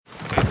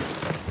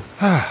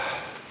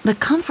The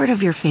comfort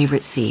of your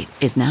favorite seat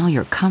is now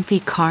your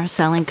comfy car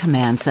selling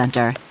command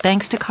center,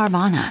 thanks to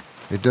Carvana.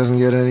 It doesn't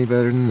get any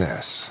better than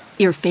this.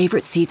 Your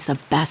favorite seat's the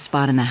best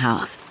spot in the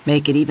house.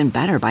 Make it even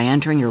better by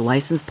entering your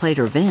license plate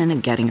or VIN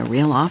and getting a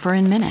real offer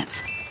in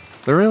minutes.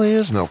 There really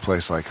is no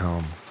place like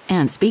home.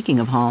 And speaking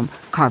of home,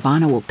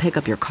 Carvana will pick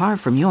up your car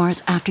from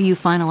yours after you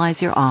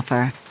finalize your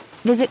offer.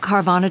 Visit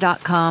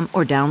Carvana.com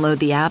or download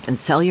the app and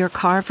sell your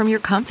car from your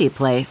comfy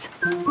place.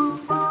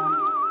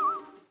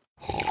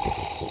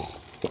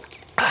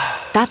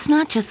 That's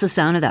not just the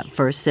sound of that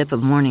first sip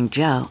of Morning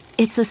Joe.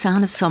 It's the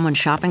sound of someone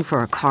shopping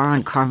for a car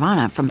on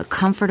Carvana from the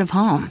comfort of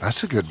home.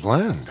 That's a good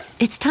blend.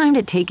 It's time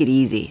to take it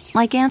easy,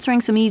 like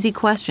answering some easy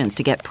questions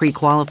to get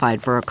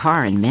pre-qualified for a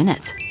car in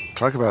minutes.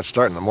 Talk about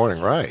starting the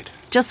morning right.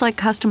 Just like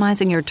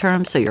customizing your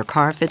terms so your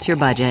car fits your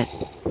budget.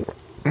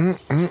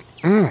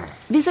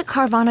 Visit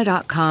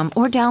Carvana.com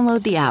or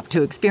download the app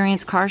to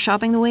experience car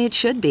shopping the way it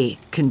should be.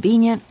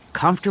 Convenient,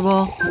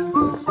 comfortable.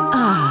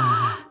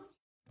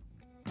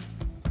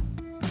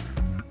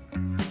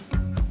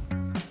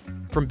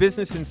 From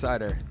Business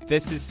Insider,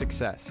 this is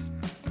Success.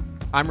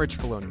 I'm Rich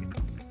Filoni.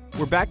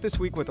 We're back this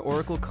week with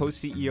Oracle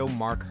co-CEO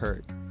Mark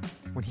Hurd.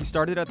 When he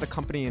started at the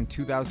company in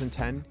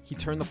 2010, he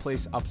turned the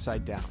place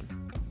upside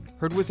down.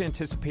 Hurd was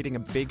anticipating a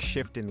big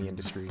shift in the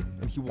industry,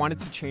 and he wanted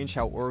to change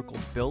how Oracle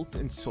built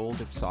and sold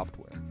its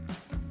software.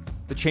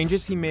 The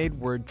changes he made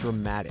were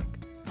dramatic.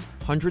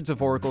 Hundreds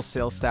of Oracle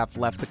sales staff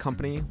left the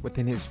company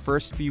within his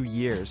first few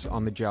years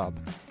on the job,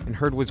 and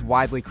Hurd was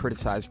widely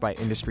criticized by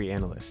industry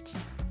analysts.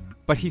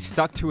 But he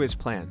stuck to his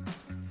plan.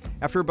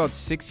 After about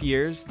 6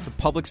 years, the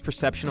public's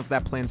perception of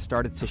that plan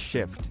started to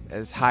shift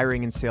as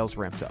hiring and sales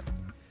ramped up.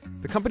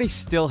 The company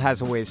still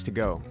has a ways to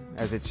go,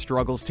 as it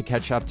struggles to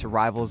catch up to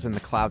rivals in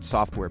the cloud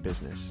software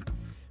business.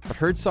 But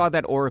Hurd saw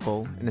that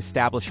Oracle, an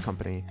established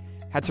company,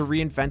 had to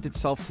reinvent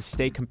itself to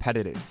stay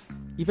competitive,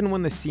 even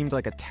when this seemed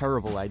like a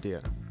terrible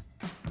idea.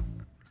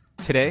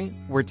 Today,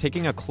 we're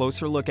taking a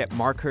closer look at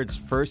Mark Hurd's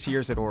first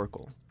years at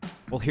Oracle.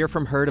 We'll hear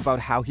from Hurd about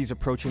how he's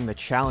approaching the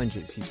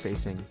challenges he's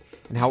facing,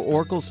 and how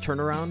Oracle's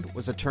turnaround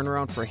was a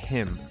turnaround for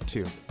him,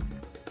 too.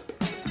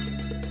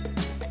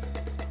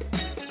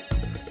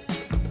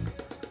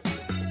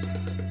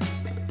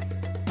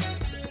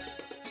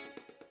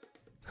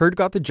 Hurd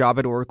got the job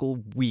at Oracle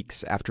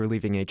weeks after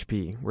leaving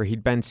HP, where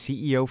he'd been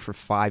CEO for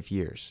 5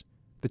 years.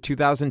 The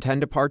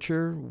 2010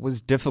 departure was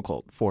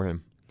difficult for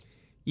him.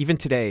 Even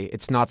today,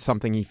 it's not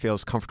something he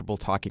feels comfortable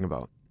talking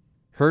about.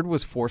 Hurd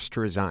was forced to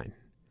resign.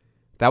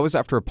 That was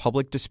after a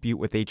public dispute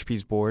with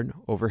HP's board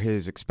over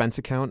his expense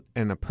account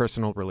and a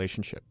personal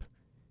relationship.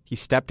 He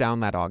stepped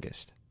down that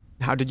August.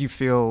 How did you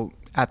feel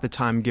at the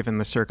time, given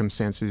the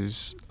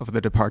circumstances of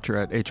the departure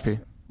at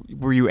HP?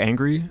 Were you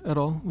angry at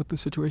all with the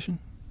situation?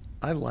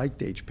 I liked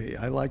HP.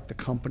 I liked the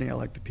company. I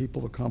liked the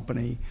people of the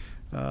company,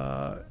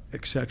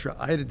 etc.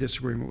 I had a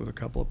disagreement with a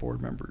couple of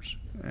board members.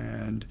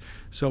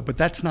 But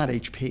that's not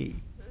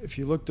HP. If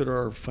you looked at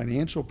our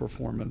financial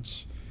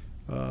performance,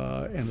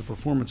 and the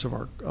performance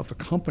of the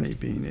company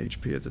being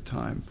HP at the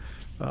time,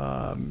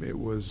 it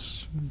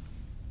was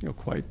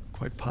quite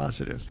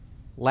positive.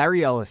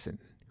 Larry Ellison,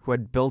 who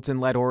had built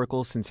and led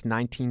Oracle since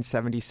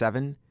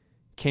 1977,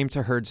 came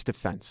to Hurd's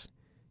defense.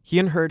 He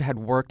and Hurd had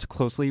worked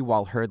closely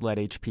while Hurd led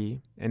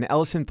HP, and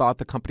Ellison thought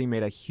the company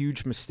made a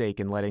huge mistake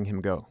in letting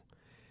him go.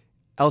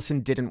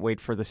 Ellison didn't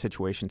wait for the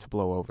situation to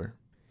blow over.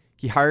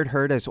 He hired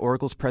Hurd as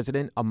Oracle's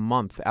president a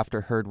month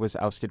after Hurd was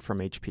ousted from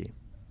HP.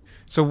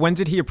 So when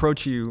did he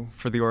approach you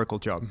for the Oracle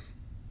job?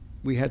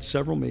 We had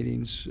several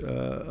meetings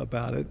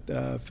about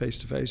it,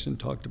 face-to-face, and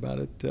talked about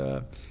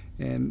it,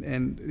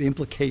 and the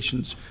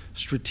implications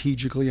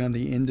strategically on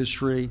the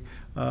industry,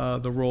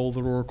 the role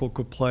that Oracle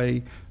could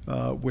play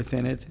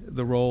within it,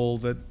 the role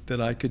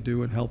that I could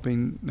do in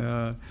helping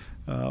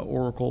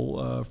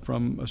Oracle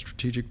from a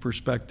strategic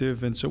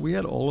perspective. And so we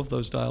had all of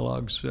those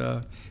dialogues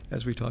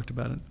as we talked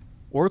about it.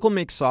 Oracle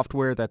makes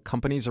software that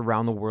companies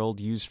around the world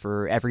use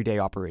for everyday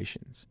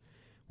operations.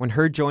 When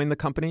Hurd joined the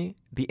company,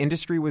 the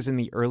industry was in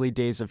the early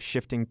days of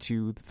shifting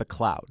to the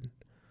cloud.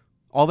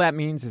 All that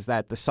means is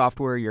that the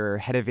software your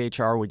head of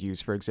HR would use,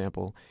 for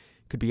example,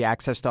 could be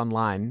accessed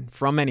online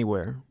from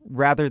anywhere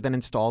rather than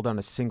installed on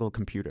a single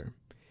computer.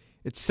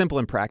 It's simple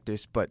in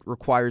practice, but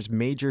requires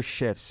major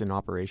shifts in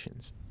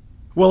operations.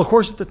 Well, of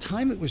course, at the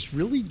time, it was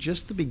really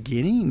just the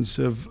beginnings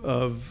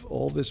of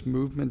all this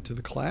movement to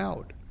the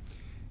cloud.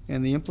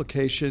 And the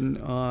implication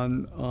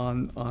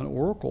on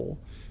Oracle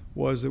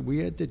was that we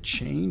had to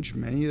change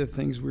many of the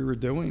things we were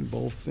doing,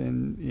 both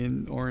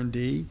in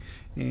R&D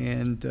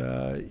and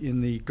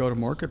in the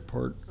go-to-market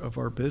part of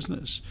our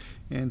business.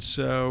 And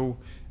so,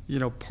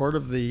 part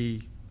of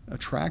the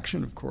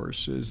attraction, of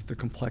course, is the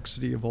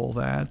complexity of all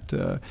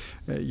that.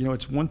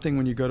 It's one thing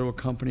when you go to a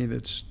company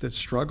that's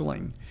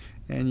struggling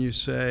and you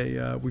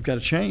say, we've got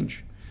to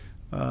change.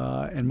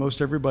 And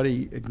most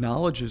everybody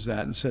acknowledges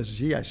that and says,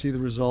 gee, I see the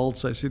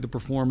results, I see the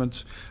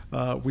performance,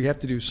 we have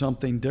to do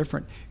something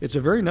different. It's a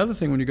very another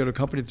thing when you go to a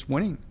company that's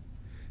winning.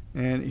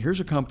 And here's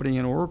a company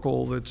in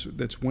Oracle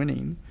that's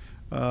winning,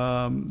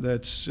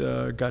 that's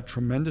got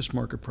tremendous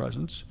market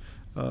presence,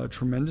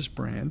 tremendous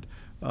brand,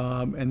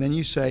 and then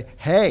you say,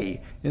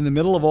 hey, in the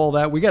middle of all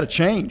that, we got to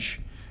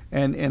change.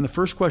 And the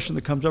first question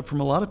that comes up from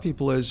a lot of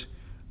people is,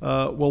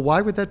 well,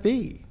 why would that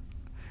be?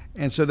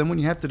 And so then when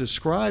you have to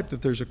describe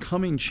that there's a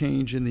coming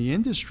change in the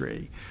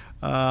industry,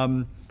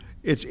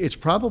 it's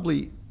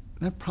probably,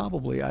 not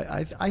probably,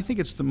 I think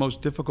it's the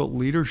most difficult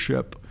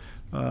leadership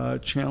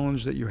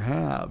challenge that you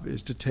have,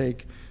 is to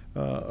take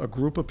a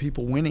group of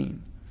people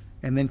winning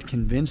and then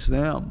convince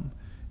them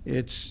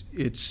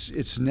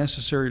it's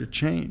necessary to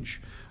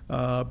change,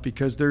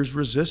 because there's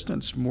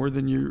resistance more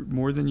than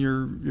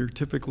you're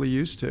typically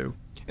used to.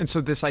 And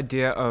so this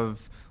idea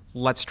of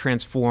let's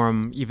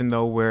transform, even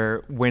though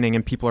we're winning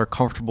and people are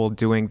comfortable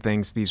doing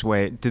things these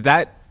ways, did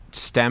that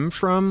stem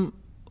from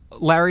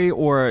Larry,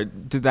 or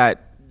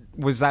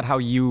was that how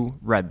you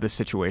read the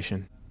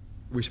situation?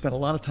 We spent a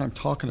lot of time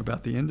talking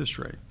about the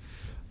industry,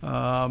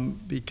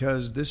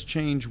 because this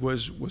change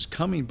was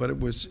coming, but it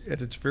was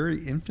at its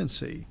very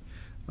infancy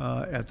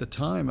at the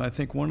time. I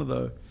think one of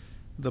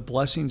the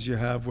blessings you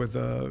have with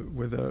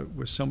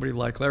somebody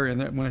like Larry,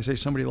 and when I say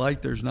somebody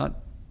like, there's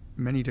not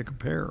many to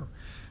compare,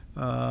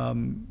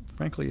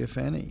 frankly, if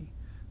any,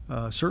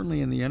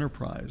 certainly in the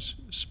enterprise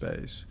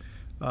space,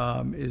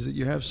 is that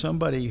you have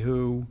somebody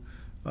who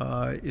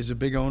is a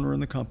big owner in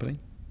the company,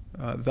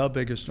 the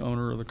biggest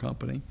owner of the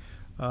company,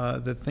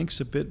 that thinks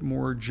a bit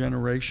more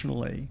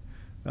generationally,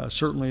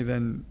 certainly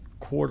than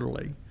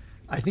quarterly.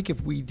 I think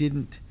if we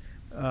didn't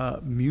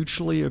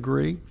mutually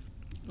agree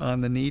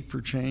on the need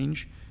for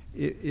change,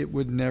 it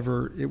would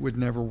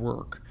never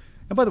work.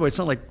 And by the way, it's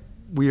not like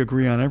we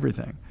agree on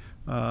everything.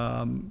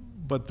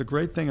 But the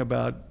great thing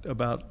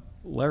about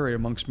Larry,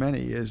 amongst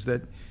many, is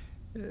that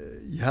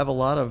you have a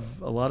lot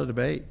of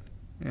debate,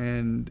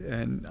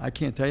 and I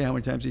can't tell you how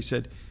many times he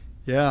said,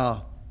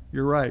 "Yeah,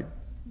 you're right.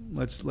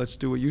 Let's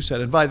do what you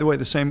said." And by the way,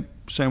 the same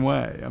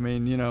way. I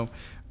mean,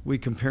 we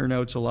compare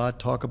notes a lot,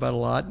 talk about a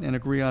lot, and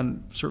agree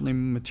on certainly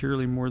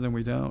materially more than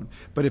we don't.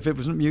 But if it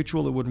wasn't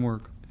mutual, it wouldn't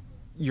work.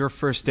 Your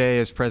first day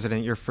as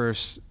president, your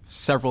first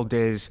several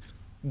days,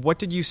 what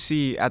did you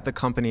see at the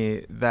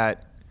company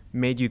that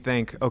made you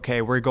think,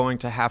 okay, we're going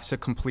to have to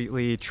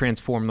completely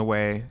transform the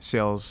way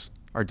sales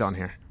are done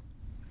here?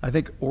 I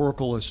think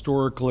Oracle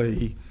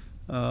historically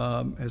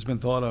has been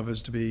thought of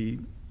as to be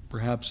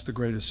perhaps the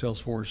greatest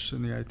sales force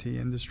in the IT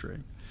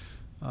industry.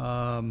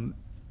 And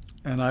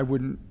I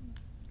wouldn't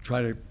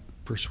try to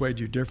persuade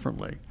you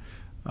differently.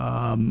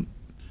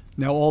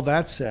 Now, all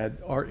that said,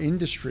 our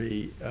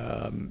industry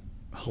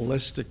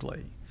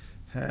holistically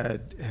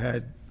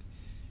had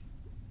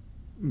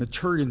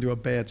matured into a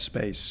bad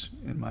space,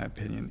 in my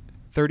opinion.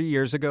 30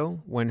 years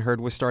ago, when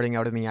Hurd was starting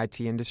out in the IT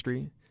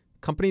industry,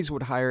 companies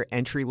would hire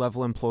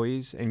entry-level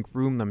employees and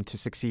groom them to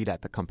succeed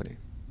at the company.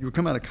 You would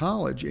come out of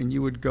college and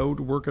you would go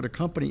to work at a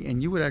company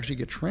and you would actually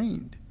get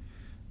trained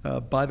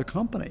by the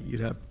company.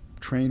 You'd have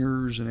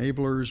trainers,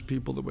 enablers,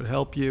 people that would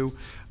help you,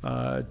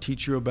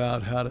 teach you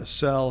about how to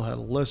sell, how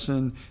to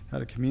listen, how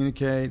to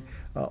communicate,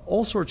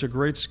 all sorts of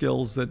great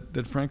skills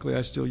that frankly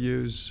I still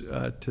use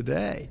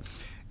today.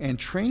 And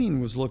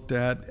training was looked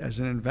at as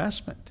an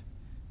investment,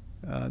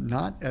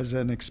 not as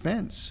an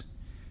expense.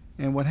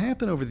 And what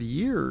happened over the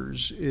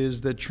years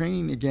is that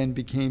training again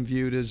became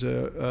viewed as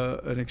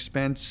an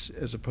expense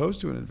as opposed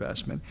to an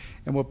investment.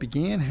 And what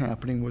began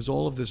happening was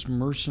all of this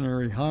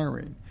mercenary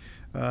hiring.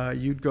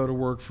 You'd go to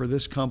work for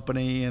this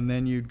company, and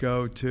then you'd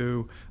go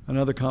to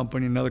another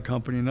company, another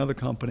company, another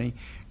company.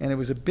 And it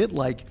was a bit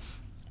like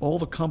all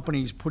the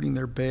companies putting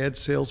their bad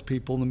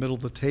salespeople in the middle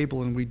of the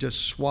table, and we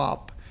just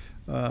swap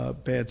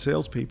bad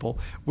salespeople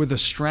with a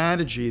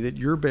strategy that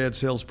your bad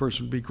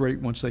salesperson would be great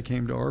once they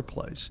came to our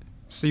place.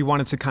 So you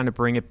wanted to kind of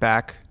bring it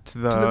back to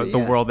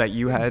the world that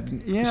you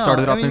had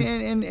started up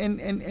in?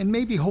 And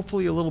maybe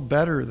hopefully a little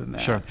better than that.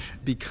 Sure.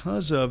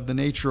 Because of the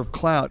nature of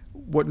cloud.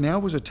 What now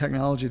was a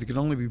technology that could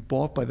only be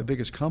bought by the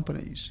biggest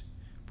companies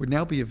would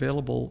now be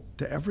available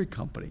to every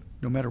company,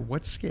 no matter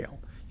what scale.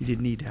 You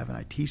didn't need to have an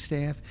IT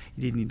staff.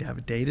 You didn't need to have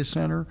a data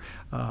center.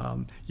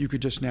 You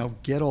could just now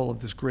get all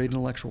of this great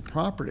intellectual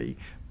property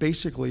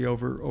basically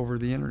over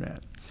the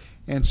internet.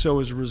 And so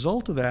as a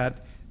result of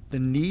that, the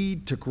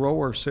need to grow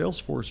our sales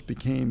force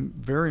became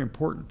very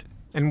important.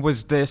 And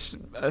was this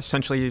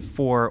essentially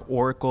for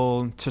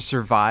Oracle to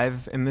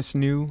survive in this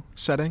new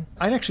setting?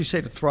 I'd actually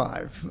say to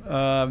thrive.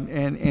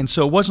 And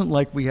so it wasn't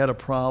like we had a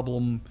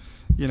problem,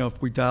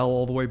 if we dial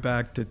all the way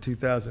back to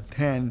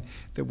 2010,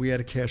 that we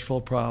had a cash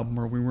flow problem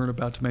or we weren't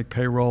about to make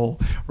payroll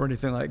or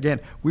anything like that. Again,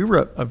 we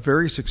were a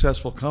very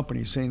successful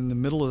company, saying in the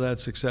middle of that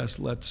success,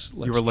 let's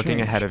You were looking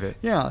change. ahead of it.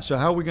 Yeah, so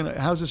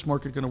how's this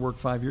market going to work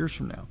 5 years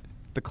from now?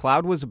 The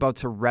cloud was about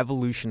to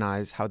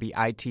revolutionize how the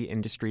IT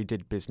industry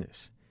did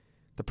business.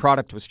 The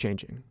product was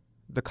changing.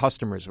 The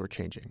customers were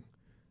changing.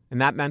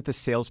 And that meant the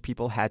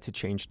salespeople had to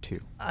change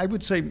too. I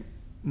would say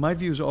my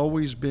view has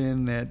always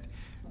been that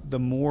the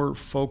more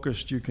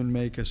focused you can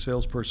make a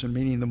salesperson,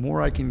 meaning the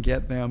more I can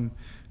get them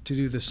to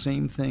do the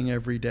same thing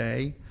every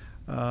day,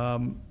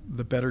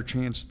 the better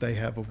chance they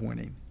have of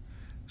winning.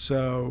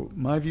 So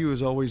my view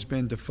has always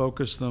been to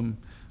focus them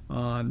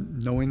on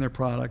knowing their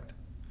product,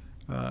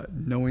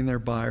 knowing their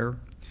buyer,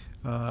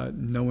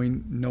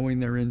 knowing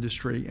their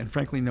industry, and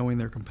frankly, knowing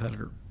their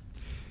competitor.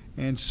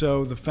 And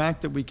so the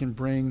fact that we can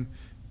bring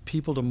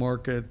people to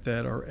market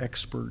that are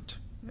expert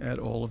at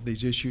all of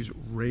these issues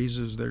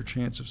raises their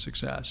chance of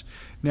success.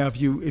 Now, if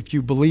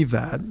you believe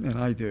that, and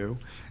I do,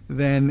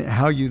 then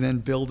how you then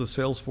build a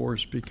sales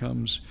force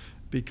becomes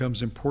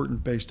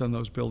important based on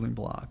those building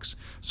blocks.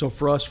 So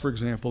for us, for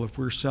example, if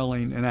we're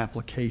selling an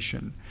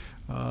application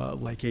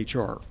like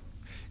HR,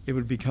 it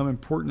would become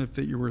important if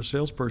that you were a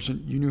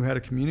salesperson, you knew how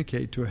to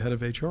communicate to a head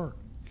of HR.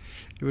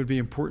 It would be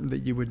important that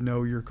you would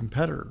know your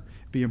competitor.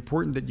 It'd be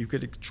important that you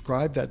could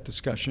describe that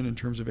discussion in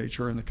terms of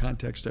HR in the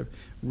context of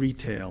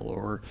retail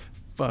or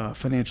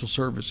financial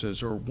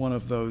services or one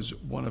of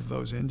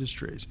those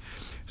industries.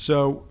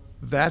 So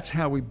that's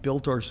how we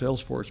built our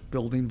sales force,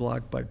 building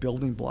block by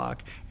building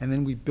block, and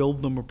then we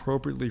build them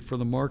appropriately for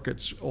the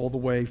markets all the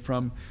way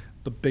from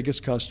the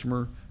biggest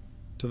customer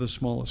to the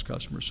smallest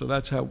customer. So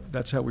that's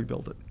how we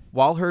build it.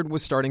 While Hurd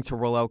was starting to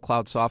roll out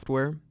cloud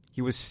software,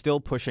 he was still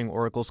pushing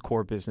Oracle's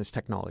core business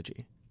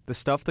technology, the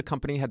stuff the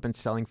company had been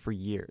selling for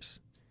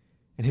years.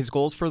 And his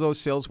goals for those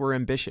sales were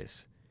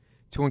ambitious.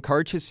 To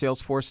encourage his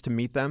sales force to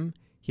meet them,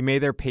 he made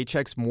their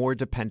paychecks more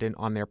dependent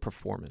on their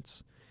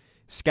performance.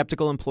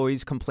 Skeptical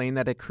employees complained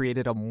that it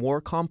created a more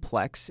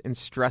complex and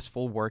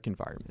stressful work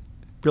environment.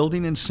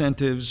 Building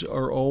incentives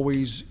are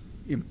always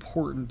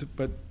important,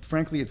 but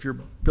frankly, if you're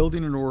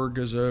building an org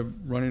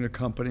running a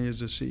company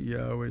as a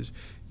CEO, is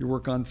you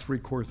work on three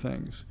core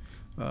things: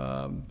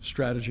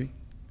 strategy,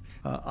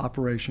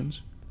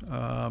 operations,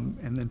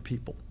 and then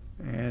people.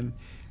 And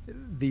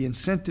the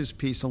incentives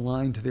piece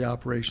aligned to the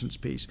operations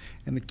piece.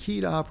 And the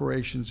key to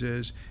operations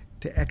is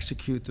to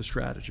execute the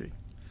strategy.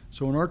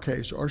 So in our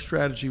case, our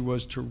strategy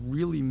was to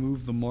really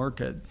move the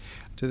market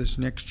to this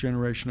next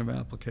generation of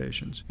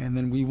applications. And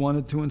then we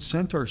wanted to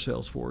incent our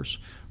sales force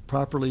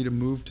properly to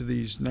move to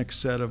these next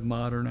set of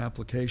modern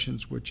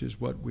applications, which is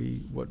what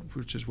we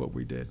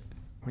did.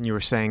 When you were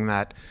saying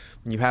that,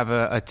 when you have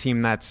a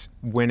team that's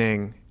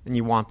winning and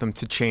you want them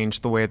to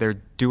change the way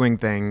they're doing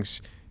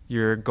things,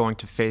 you're going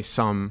to face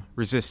some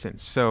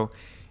resistance. So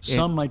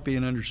some might be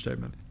an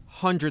understatement.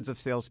 Hundreds of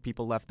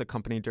salespeople left the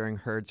company during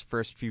Hurd's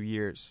first few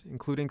years,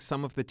 including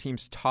some of the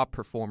team's top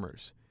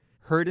performers.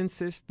 Hurd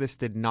insists this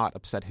did not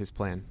upset his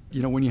plan.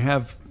 You know, when you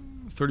have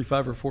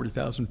 35 or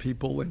 40,000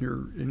 people in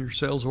your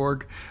sales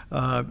org,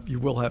 you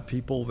will have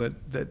people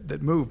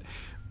that move.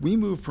 We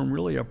moved from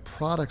really a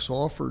products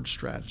offered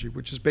strategy,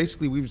 which is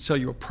basically we would sell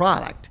you a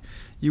product.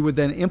 You would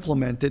then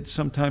implement it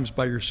sometimes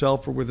by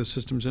yourself or with a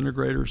systems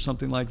integrator or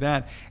something like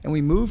that. And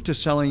we moved to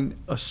selling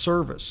a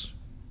service.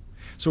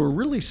 So we're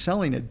really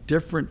selling a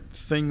different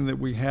thing that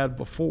we had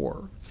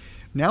before.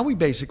 Now we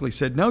basically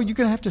said, no, you're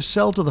going to have to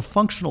sell to the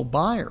functional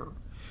buyer.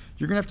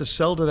 You're going to have to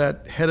sell to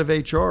that head of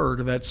HR or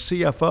to that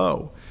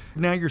CFO.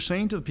 Now you're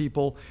saying to the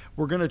people,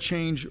 we're going to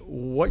change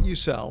what you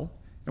sell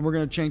and we're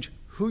going to change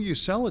who you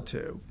sell it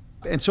to.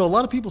 And so a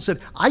lot of people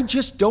said, I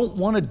just don't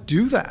want to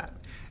do that.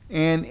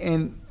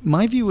 And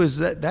my view is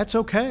that that's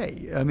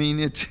okay. I mean,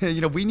 it's,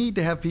 we need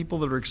to have people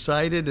that are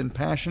excited and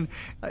passionate.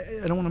 I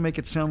don't want to make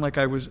it sound like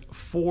I was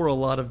for a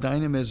lot of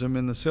dynamism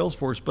in the sales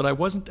force, but I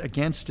wasn't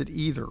against it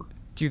either.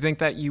 Do you think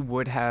that you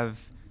would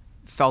have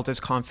felt as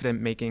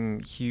confident making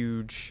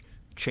huge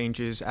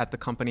changes at the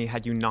company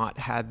had you not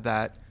had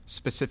that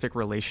specific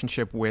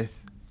relationship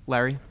with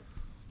Larry?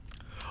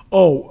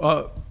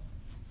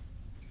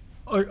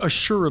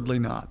 Assuredly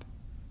not.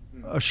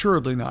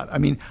 Assuredly not. I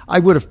mean, I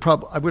would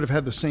have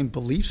had the same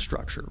belief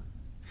structure.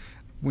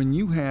 When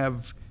you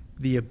have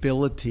the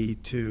ability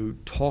to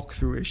talk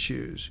through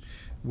issues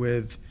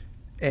with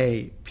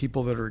A,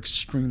 people that are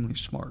extremely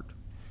smart,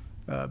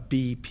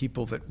 B,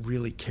 people that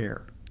really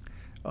care,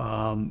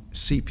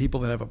 C, people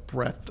that have a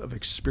breadth of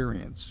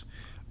experience.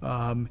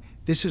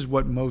 This is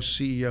what most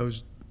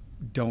CEOs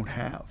don't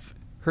have.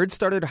 Hurd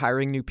started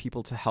hiring new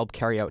people to help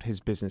carry out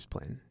his business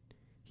plan.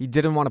 He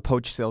didn't want to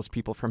poach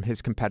salespeople from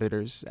his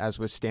competitors, as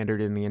was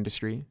standard in the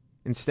industry.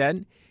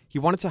 Instead, he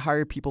wanted to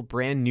hire people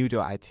brand new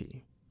to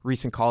IT,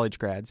 recent college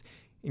grads,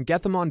 and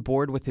get them on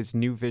board with his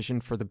new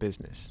vision for the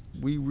business.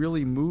 We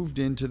really moved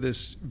into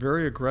this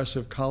very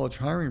aggressive college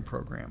hiring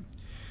program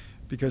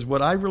because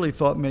what I really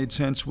thought made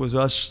sense was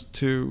us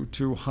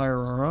to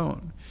hire our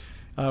own.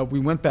 We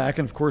went back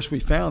and, of course, we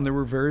found there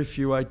were very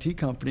few IT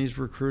companies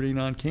recruiting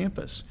on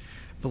campus.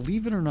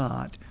 Believe it or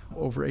not,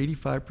 over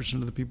 85%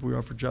 of the people we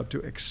offered a job to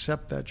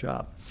accept that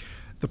job.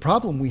 The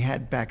problem we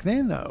had back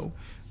then, though,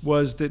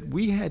 was that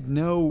we had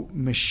no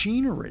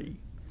machinery.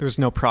 There was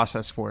no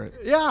process for it.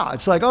 Yeah,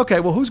 it's like,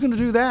 okay, well, who's going to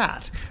do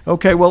that?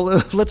 Okay,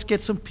 well, let's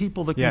get some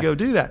people that can go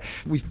do that.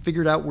 We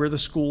figured out where the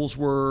schools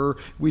were.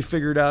 We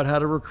figured out how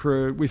to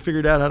recruit. We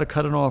figured out how to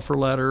cut an offer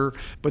letter.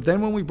 But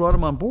then when we brought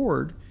them on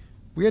board,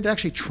 we had to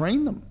actually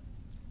train them.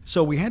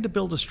 So we had to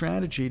build a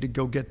strategy to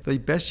go get the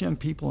best young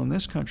people in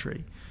this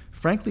country,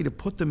 frankly, to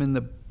put them in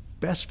the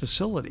best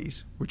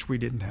facilities, which we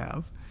didn't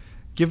have,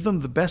 give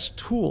them the best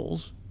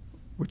tools,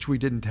 which we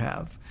didn't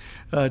have,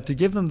 to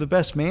give them the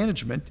best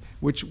management,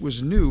 which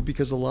was new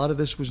because a lot of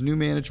this was new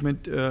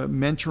management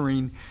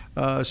mentoring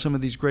some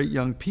of these great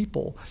young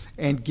people,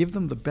 and give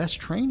them the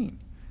best training.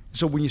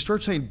 So when you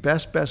start saying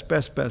best,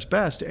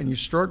 and you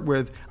start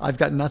with, I've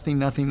got nothing,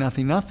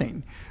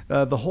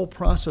 the whole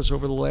process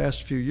over the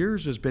last few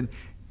years has been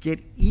get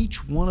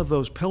each one of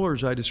those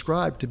pillars I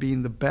described to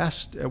being the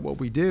best at what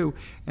we do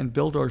and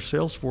build our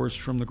sales force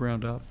from the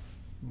ground up.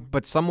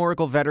 But some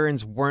Oracle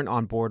veterans weren't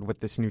on board with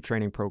this new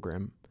training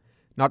program.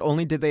 Not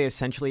only did they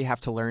essentially have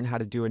to learn how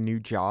to do a new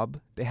job,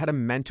 they had to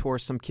mentor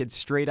some kids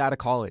straight out of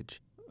college.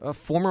 A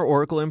former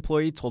Oracle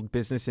employee told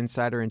Business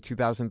Insider in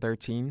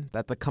 2013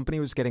 that the company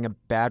was getting a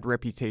bad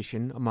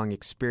reputation among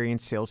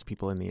experienced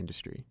salespeople in the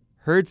industry.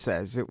 Hurd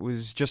says it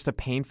was just a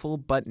painful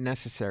but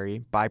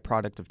necessary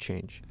byproduct of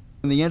change.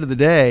 In the end of the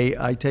day,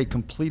 I take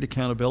complete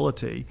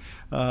accountability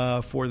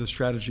for the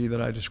strategy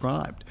that I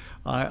described.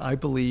 I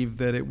believe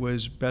that it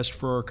was best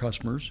for our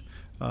customers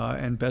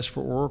and best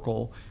for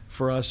Oracle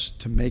for us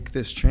to make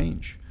this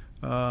change.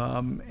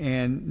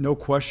 And no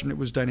question it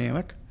was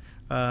dynamic.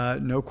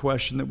 No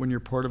question that when you're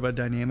part of a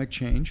dynamic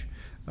change,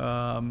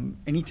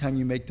 anytime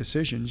you make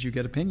decisions, you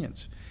get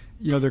opinions.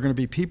 There are going to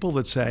be people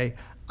that say,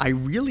 I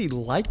really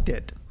liked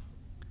it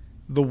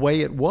the way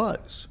it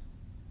was.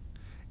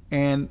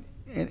 And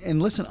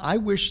listen, I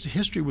wish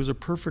history was a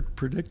perfect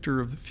predictor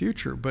of the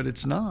future, but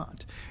it's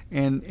not.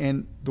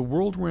 And the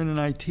world we're in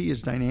IT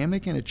is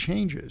dynamic and it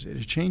changes.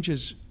 It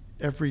changes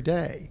every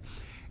day.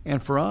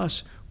 And for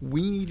us,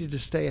 we needed to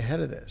stay ahead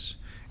of this.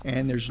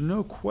 And there's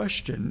no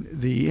question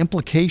the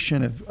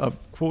implication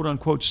of quote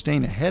unquote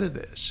staying ahead of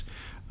this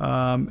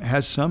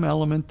has some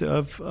element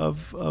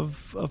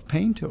of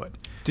pain to it.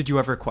 Did you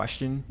ever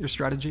question your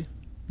strategy?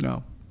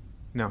 No.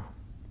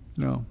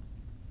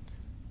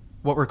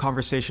 What were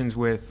conversations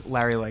with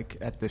Larry like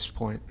at this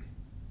point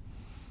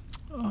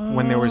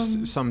when there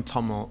was some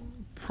tumult?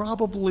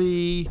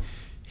 Probably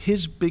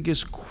his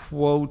biggest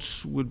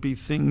quotes would be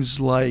things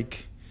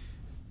like,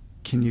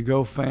 can you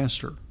go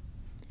faster?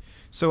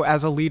 So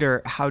as a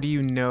leader, how do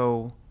you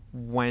know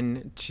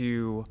when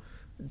to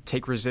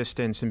take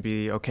resistance and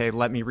be, okay,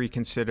 let me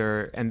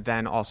reconsider, and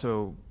then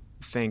also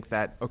think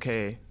that,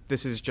 okay,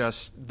 this is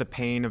just the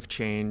pain of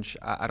change.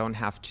 I don't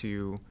have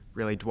to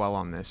really dwell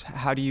on this.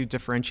 How do you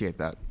differentiate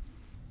that?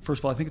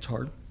 First of all, I think it's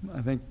hard.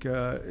 I think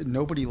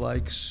nobody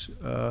likes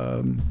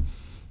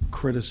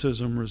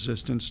criticism,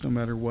 resistance, no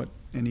matter what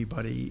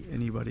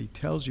anybody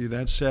tells you.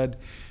 That said,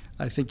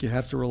 I think you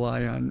have to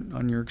rely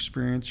on your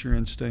experience, your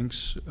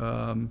instincts,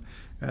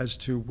 as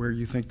to where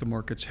you think the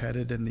market's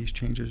headed and these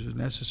changes are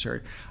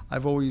necessary.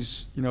 I've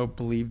always,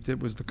 believed it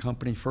was the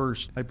company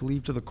first. I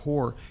believe to the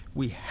core,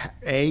 we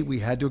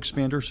had to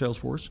expand our sales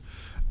force.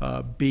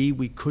 B,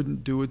 we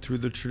couldn't do it through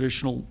the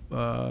traditional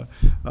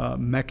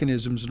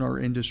mechanisms in our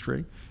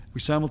industry. We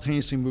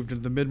simultaneously moved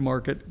into the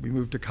mid-market. We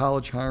moved to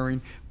college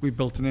hiring. We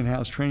built an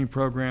in-house training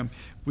program.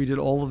 We did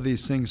all of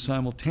these things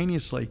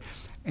simultaneously.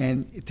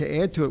 And to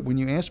add to it, when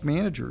you ask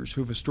managers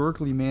who've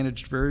historically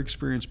managed very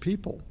experienced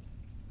people,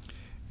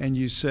 and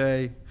you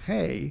say,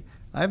 hey,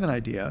 I have an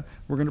idea.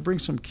 We're going to bring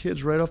some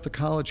kids right off the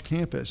college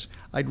campus.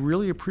 I'd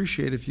really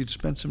appreciate if you'd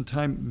spend some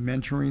time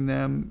mentoring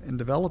them and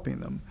developing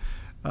them.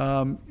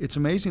 It's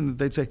amazing that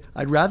they'd say,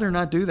 I'd rather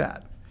not do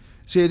that.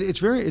 See, it's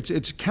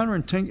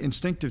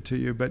counterinstinctive to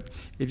you, but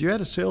if you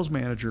had a sales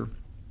manager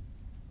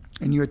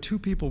and you had two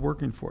people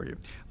working for you,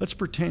 let's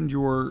pretend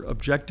your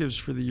objectives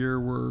for the year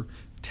were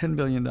 $10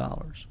 billion.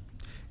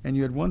 And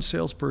you had one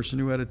salesperson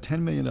who had a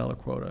 $10 million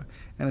quota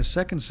and a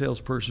second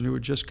salesperson who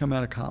had just come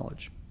out of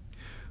college.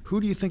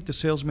 Who do you think the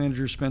sales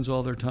manager spends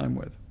all their time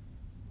with?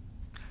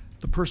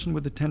 The person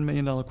with the $10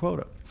 million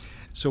quota.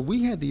 So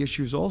we had the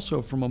issues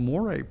also from a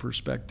Moray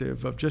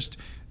perspective of just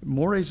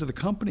mores of the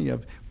company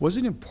of, was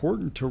it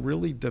important to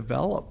really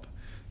develop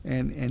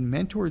and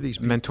mentor these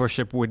people?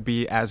 Mentorship would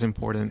be as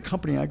important. The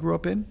company I grew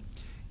up in,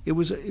 it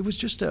was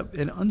just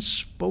an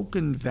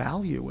unspoken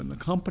value in the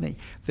company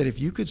that if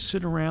you could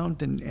sit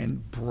around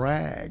and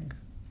brag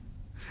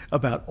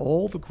about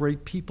all the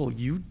great people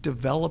you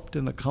developed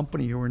in the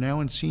company who are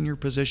now in senior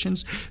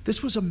positions,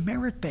 this was a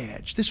merit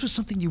badge. This was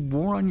something you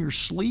wore on your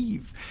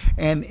sleeve.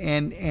 And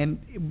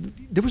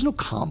there was no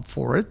comp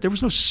for it. There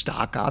was no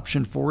stock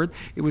option for it.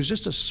 It was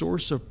just a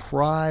source of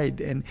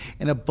pride and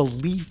a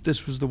belief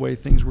this was the way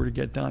things were to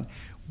get done.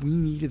 We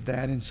needed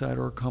that inside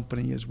our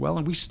company as well,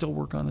 and we still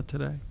work on it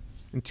today.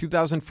 In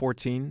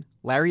 2014,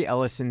 Larry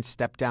Ellison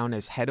stepped down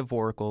as head of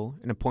Oracle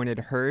and appointed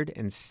Hurd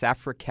and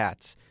Safra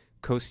Katz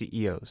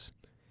co-CEOs.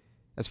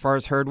 As far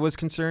as Hurd was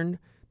concerned,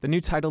 the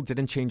new title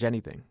didn't change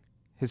anything.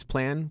 His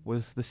plan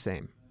was the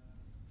same.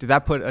 Did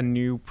that put a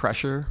new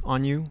pressure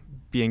on you,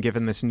 being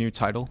given this new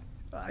title?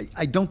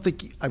 I don't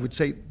think I would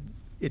say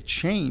it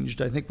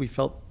changed. I think we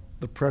felt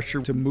the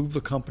pressure to move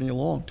the company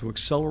along, to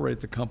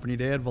accelerate the company,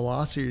 to add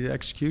velocity to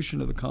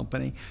execution of the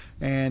company,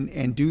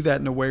 and do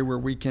that in a way where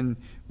we can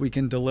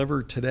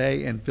deliver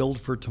today and build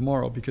for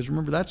tomorrow. Because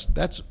remember,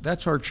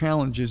 that's our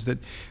challenge, is that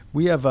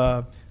we have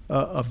a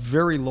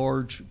very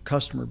large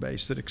customer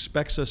base that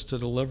expects us to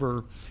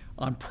deliver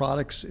on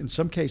products, in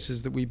some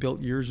cases, that we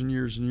built years and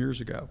years and years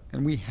ago.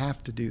 And we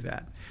have to do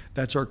that.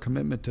 That's our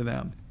commitment to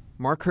them.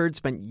 Mark Hurd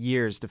spent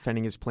years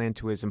defending his plan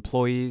to his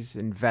employees,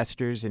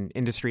 investors, and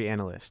industry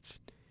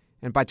analysts.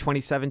 And by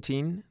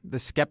 2017, the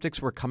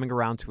skeptics were coming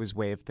around to his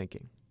way of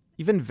thinking.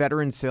 Even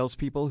veteran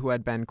salespeople who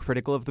had been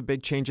critical of the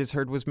big changes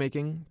Hurd was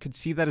making could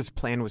see that his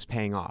plan was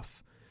paying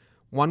off.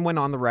 One went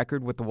on the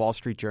record with the Wall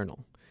Street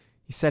Journal.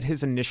 He said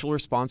his initial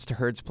response to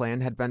Hurd's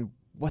plan had been,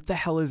 "What the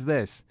hell is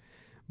this?"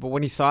 But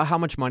when he saw how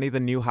much money the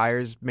new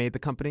hires made the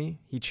company,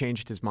 he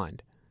changed his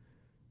mind.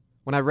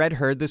 When I read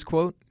Hurd this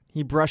quote,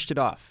 he brushed it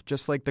off,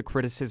 just like the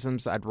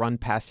criticisms I'd run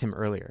past him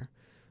earlier.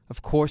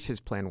 Of course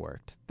his plan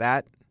worked.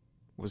 That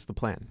was the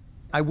plan.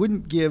 I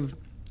wouldn't give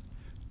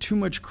too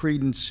much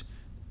credence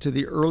to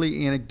the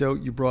early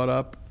anecdote you brought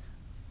up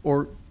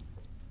or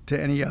to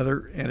any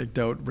other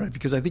anecdote, Brett,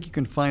 because I think you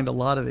can find a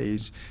lot of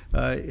these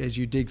as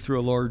you dig through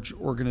a large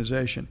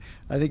organization.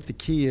 I think the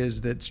key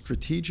is that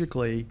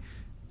strategically,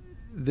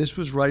 this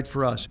was right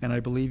for us, and I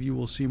believe you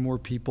will see more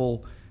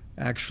people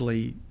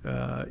actually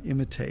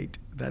imitate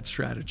that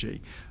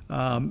strategy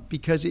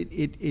because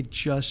it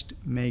just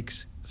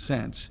makes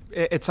sense.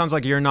 It sounds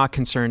like you're not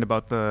concerned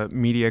about the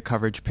media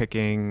coverage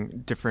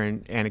picking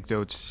different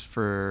anecdotes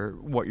for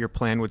what your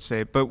plan would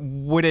say, but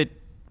would it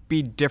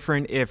be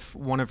different if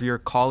one of your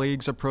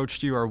colleagues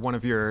approached you or one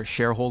of your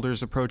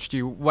shareholders approached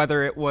you,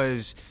 whether it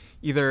was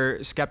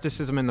either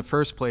skepticism in the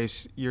first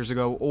place years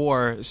ago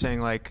or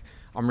saying like,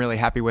 I'm really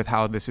happy with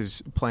how this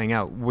is playing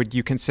out? Would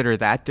you consider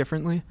that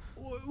differently?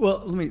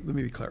 Well, let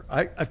me be clear.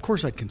 Of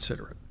course I'd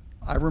consider it.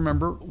 I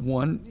remember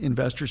one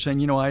investor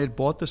saying, I had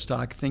bought the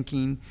stock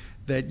thinking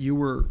that you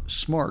were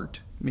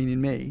smart,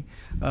 meaning me,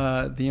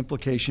 the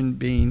implication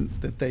being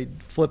that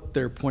they'd flipped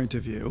their point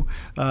of view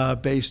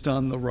based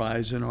on the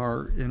rise in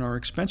our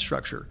expense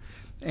structure.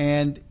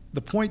 And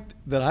the point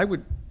that I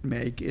would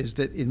make is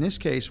that in this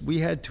case, we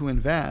had to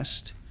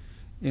invest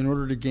in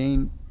order to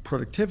gain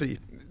productivity.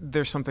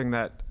 There's something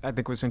that I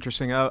think was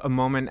interesting. A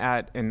moment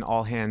at an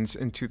all hands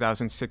in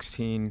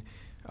 2016,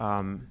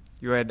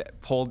 you had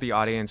polled the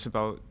audience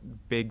about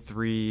big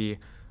three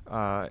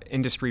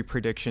industry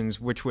predictions,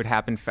 which would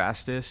happen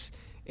fastest.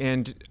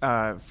 And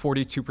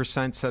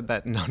 42% said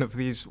that none of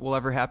these will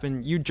ever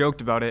happen. You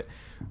joked about it.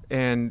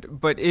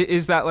 But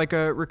is that like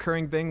a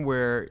recurring thing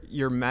where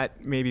you're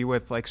met maybe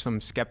with like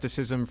some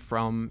skepticism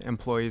from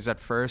employees at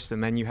first,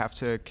 and then you have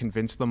to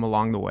convince them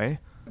along the way?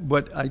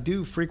 What I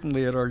do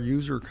frequently at our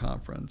user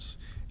conference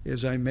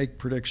is I make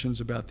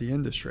predictions about the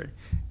industry,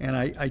 and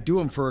I do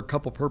them for a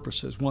couple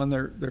purposes. One,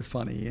 they're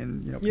funny,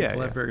 and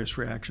people have various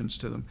reactions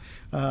to them.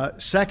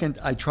 Second,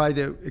 I try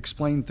to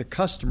explain to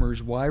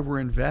customers why we're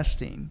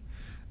investing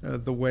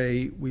the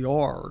way we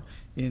are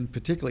in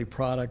particularly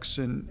products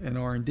and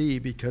R&D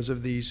because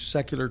of these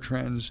secular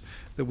trends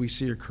that we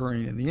see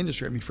occurring in the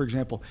industry. I mean, for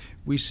example,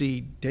 we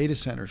see data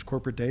centers,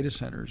 corporate data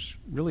centers,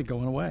 really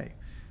going away.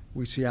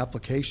 We see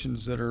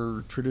applications that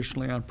are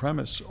traditionally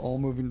on-premise all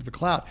moving to the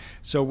cloud.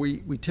 So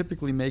we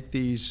typically make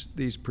these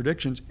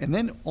predictions, and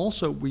then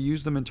also we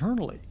use them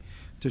internally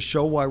to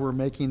show why we're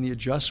making the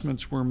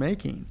adjustments we're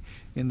making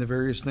in the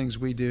various things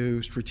we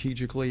do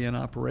strategically and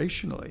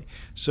operationally.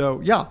 So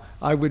yeah,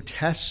 I would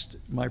test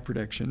my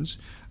predictions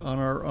on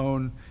our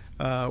own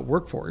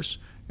workforce,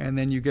 and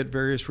then you get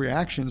various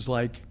reactions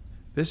like,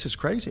 this is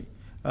crazy.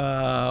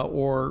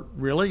 Or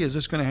really, is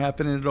this going to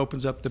happen? And it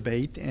opens up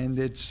debate, and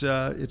it's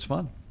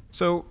fun.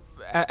 So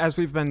as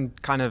we've been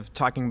kind of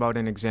talking about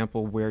an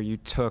example where you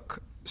took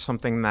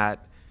something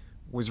that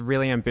was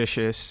really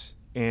ambitious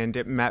and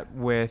it met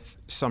with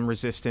some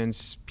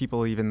resistance,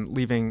 people even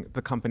leaving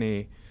the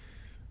company,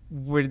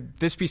 would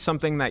this be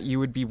something that you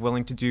would be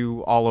willing to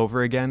do all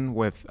over again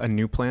with a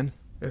new plan?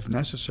 If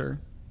necessary,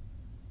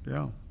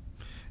 yeah.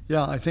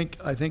 Yeah, I think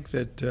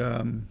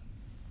that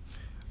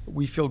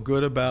we feel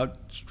good about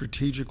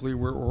strategically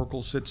where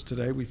Oracle sits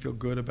today. We feel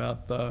good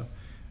about the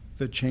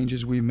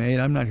changes we made.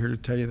 I'm not here to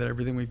tell you that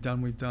everything we've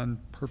done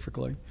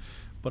perfectly,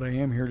 but I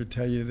am here to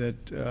tell you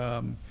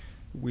that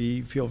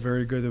we feel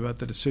very good about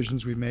the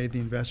decisions we've made, the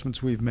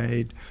investments we've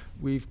made.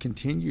 We've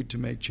continued to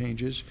make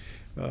changes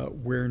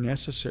where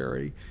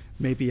necessary,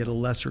 maybe at a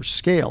lesser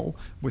scale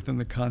within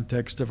the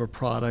context of a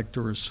product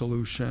or a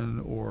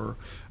solution or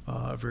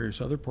various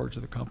other parts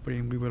of the company,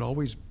 and we would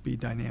always be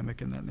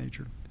dynamic in that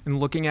nature. And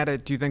looking at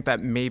it, do you think that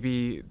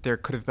maybe there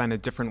could have been a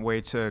different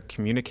way to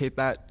communicate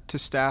that to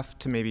staff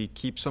to maybe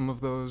keep some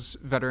of those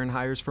veteran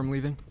hires from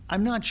leaving?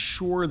 I'm not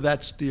sure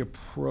that's the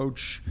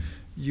approach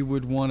you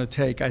would want to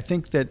take. I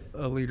think that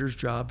a leader's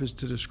job is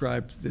to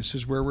describe, this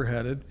is where we're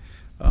headed,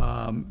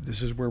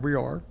 this is where we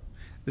are,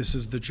 this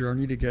is the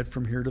journey to get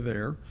from here to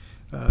there.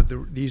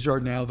 These are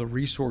now the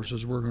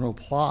resources we're going to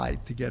apply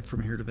to get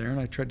from here to there. And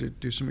I tried to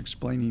do some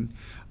explaining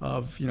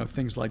of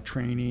things like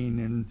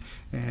training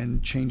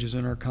and changes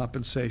in our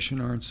compensation,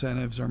 our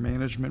incentives, our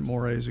management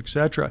mores, et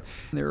cetera.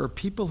 There are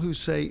people who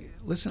say,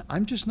 listen,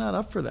 I'm just not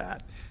up for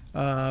that.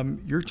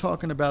 You're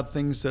talking about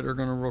things that are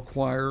going to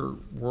require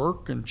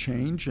work and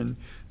change, and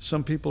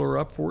some people are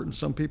up for it and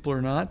some people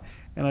are not.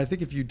 And I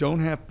think if you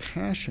don't have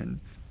passion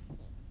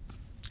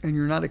and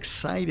you're not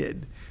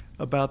excited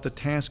about the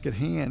task at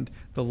hand,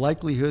 the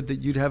likelihood that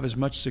you'd have as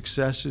much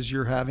success as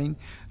you're having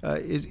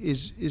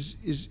is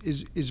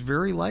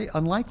very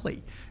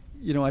unlikely.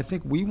 I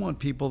think we want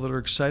people that are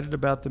excited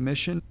about the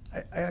mission.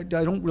 I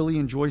don't really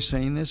enjoy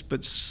saying this,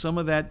 but some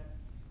of that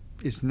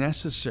is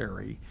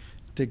necessary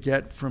to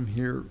get from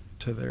here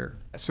to there.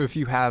 So if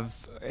you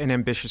have an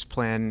ambitious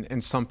plan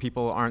and some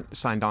people aren't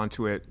signed on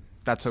to it,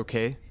 that's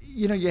okay?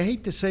 You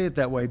hate to say it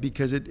that way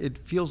because it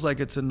feels like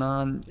it's a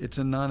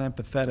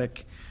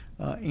non-empathetic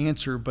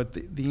answer, but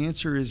the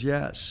answer is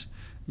yes.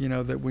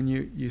 That when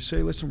you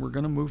say, listen, we're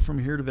going to move from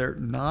here to there,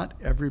 not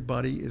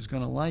everybody is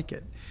going to like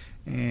it.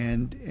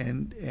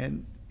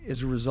 And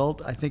as a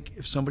result, I think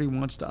if somebody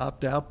wants to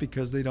opt out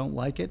because they don't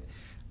like it,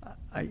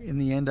 in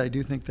the end, I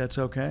do think that's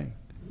okay.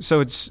 So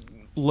it's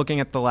looking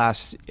at the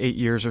last 8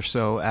 years or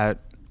so at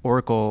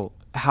Oracle,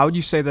 how would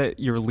you say that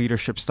your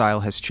leadership style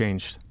has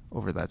changed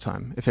over that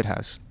time, if it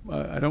has?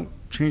 I don't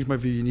change my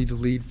view. You need to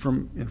lead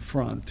from in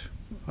front.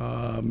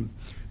 And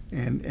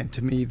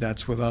to me,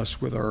 that's with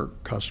us, with our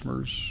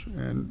customers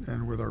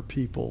and with our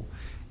people.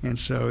 And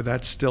so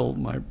that's still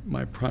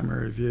my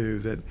primary view,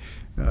 that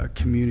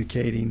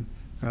communicating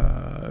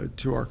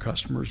to our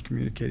customers,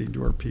 communicating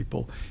to our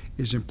people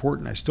is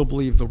important. I still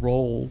believe the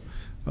role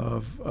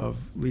of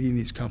leading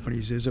these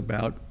companies is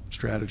about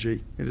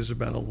strategy. It is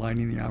about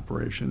aligning the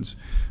operations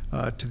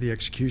to the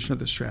execution of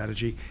the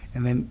strategy,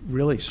 and then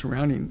really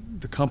surrounding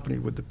the company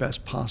with the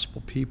best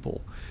possible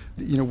people.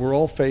 We're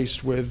all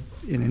faced with,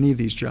 in any of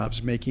these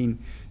jobs, making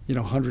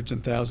hundreds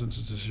and thousands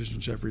of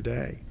decisions every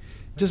day.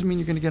 It doesn't mean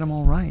you're going to get them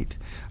all right.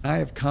 I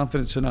have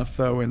confidence enough,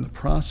 though, in the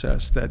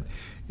process that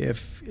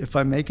if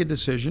I make a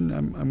decision,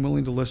 I'm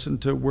willing to listen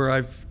to where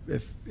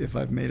if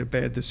I've made a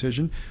bad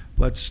decision,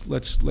 let's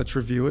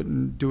review it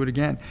and do it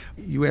again.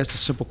 You asked a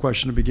simple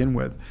question to begin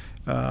with.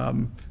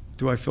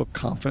 Do I feel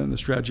confident in the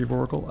strategy of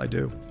Oracle? I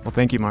do. Well,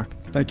 thank you, Mark.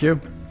 Thank you.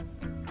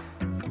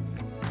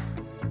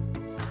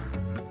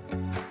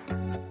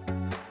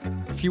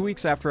 A few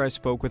weeks after I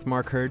spoke with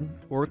Mark Hurd,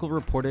 Oracle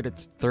reported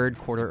its third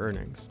quarter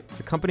earnings.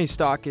 The company's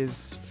stock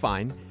is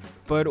fine,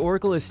 but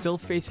Oracle is still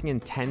facing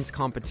intense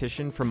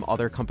competition from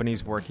other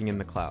companies working in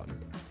the cloud.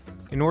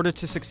 In order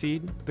to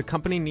succeed, the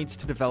company needs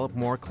to develop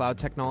more cloud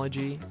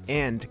technology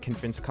and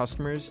convince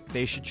customers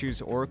they should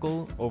choose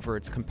Oracle over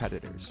its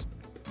competitors.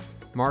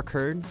 Mark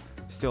Hurd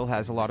still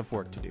has a lot of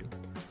work to do.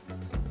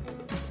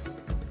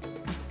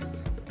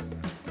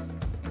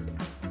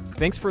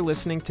 Thanks for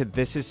listening to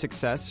This is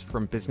Success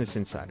from Business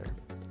Insider.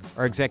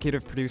 Our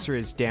executive producer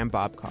is Dan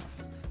Bobkoff.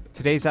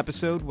 Today's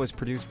episode was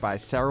produced by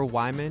Sarah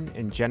Wyman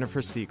and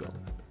Jennifer Siegel.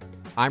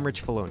 I'm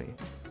Rich Filoni.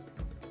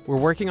 We're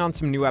working on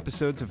some new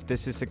episodes of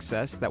This is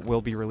Success that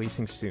we'll be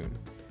releasing soon.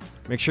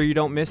 Make sure you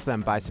don't miss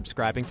them by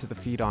subscribing to the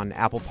feed on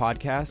Apple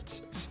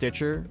Podcasts,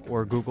 Stitcher,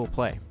 or Google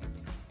Play.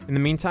 In the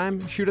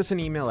meantime, shoot us an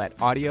email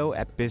at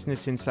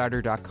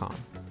audio@businessinsider.com.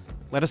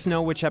 Let us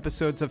know which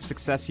episodes of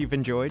Success you've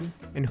enjoyed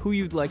and who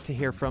you'd like to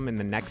hear from in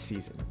the next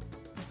season.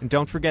 And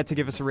don't forget to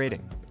give us a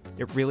rating.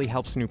 It really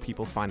helps new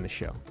people find the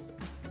show.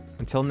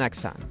 Until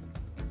next time.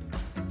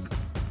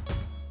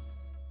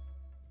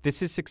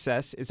 This is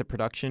Success is a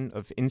production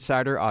of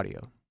Insider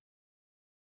Audio.